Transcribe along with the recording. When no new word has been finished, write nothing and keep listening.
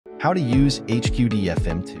How to use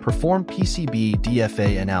HQDFM to perform PCB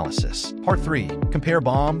DFA analysis. Part 3. Compare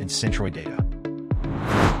BOM and Centroid data.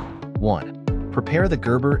 1. Prepare the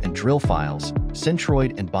Gerber and drill files,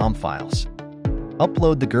 Centroid and BOM files.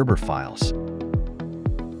 Upload the Gerber files.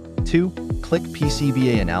 2. Click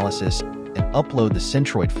PCBA analysis and upload the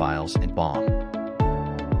Centroid files and BOM.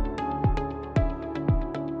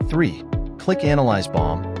 3. Click Analyze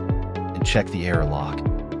BOM and check the error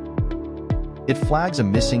log. It flags a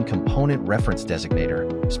missing component reference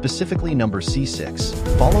designator, specifically number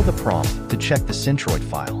C6. Follow the prompt to check the Centroid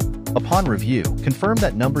file. Upon review, confirm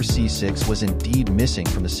that number C6 was indeed missing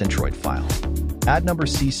from the Centroid file. Add number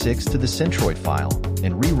C6 to the Centroid file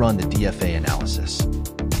and rerun the DFA analysis.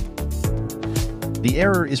 The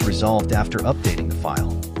error is resolved after updating the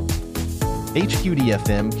file.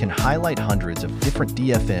 HQDFM can highlight hundreds of different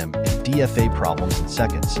DFM and DFA problems in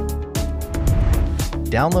seconds.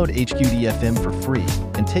 Download HQDFM for free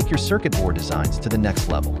and take your circuit board designs to the next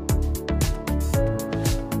level.